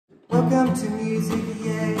Welcome to music,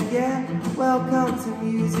 yeah, yeah. Welcome to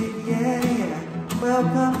music, yeah, yeah.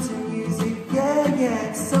 Welcome to music, yeah, yeah.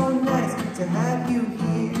 It's so nice to have you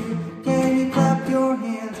here. Can you clap your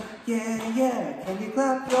hands? Yeah, yeah. Can you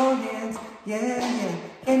clap your hands? Yeah, yeah.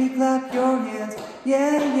 Can you clap your hands?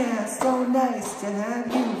 Yeah, yeah. So nice to have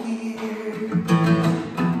you here.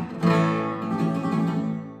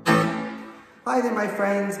 Hi there, my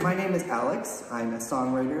friends. My name is Alex. I'm a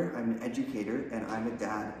songwriter, I'm an educator, and I'm a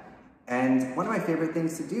dad. And one of my favorite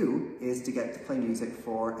things to do is to get to play music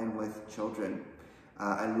for and with children.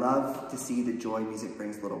 I love to see the joy music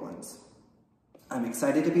brings little ones. I'm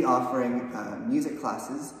excited to be offering music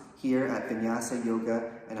classes here at Vinyasa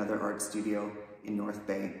Yoga and Other Art Studio in North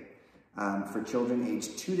Bay for children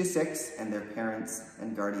aged 2 to 6 and their parents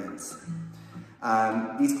and guardians.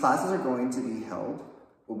 These classes are going to be held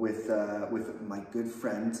with my good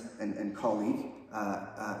friend and colleague,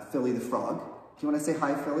 Philly the Frog. Do you want to say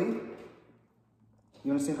hi, Philly?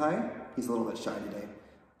 You want to say hi? He's a little bit shy today.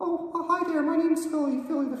 Oh, hi there, my name's Philly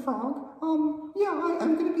the Frog. Yeah,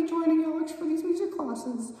 I'm going to be joining Alex for these music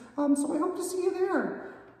classes, so I hope to see you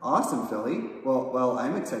there. Awesome, Philly. Well,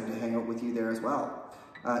 I'm excited to hang out with you there as well.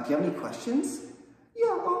 Do you have any questions?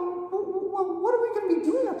 Yeah, well, what are we going to be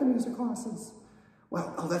doing at the music classes?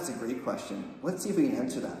 Well, that's a great question. Let's see if we can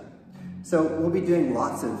answer that. So we'll be doing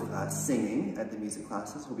lots of singing at the music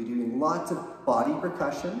classes. We'll be doing lots of body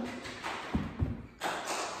percussion.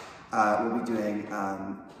 We'll be doing,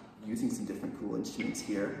 using some different cool instruments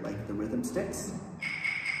here, like the rhythm sticks.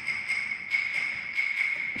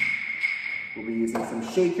 We'll be using some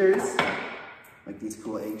shakers, like these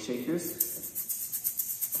cool egg shakers.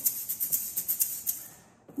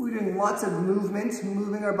 We're doing lots of movement,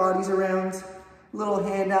 moving our bodies around, little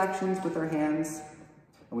hand actions with our hands.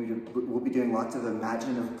 And we'll be doing lots of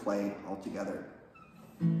imaginative play all together.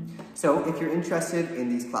 So if you're interested in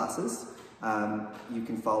these classes, you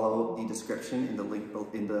can follow the description in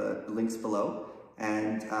the links below.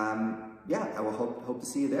 And yeah, I will hope to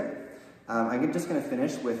see you there. I'm just going to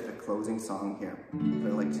finish with a closing song here that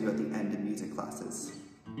I like to do at the end of music classes.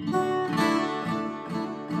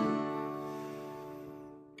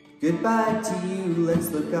 Goodbye to you,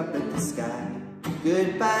 let's look up at the sky.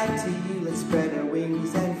 Goodbye to you, let's spread our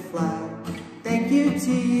wings and fly. Thank you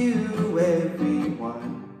to you,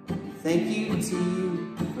 everyone. Thank you to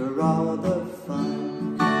you for all the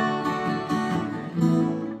fun.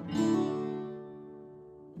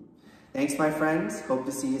 Thanks, my friends. Hope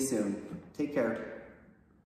to see you soon. Take care.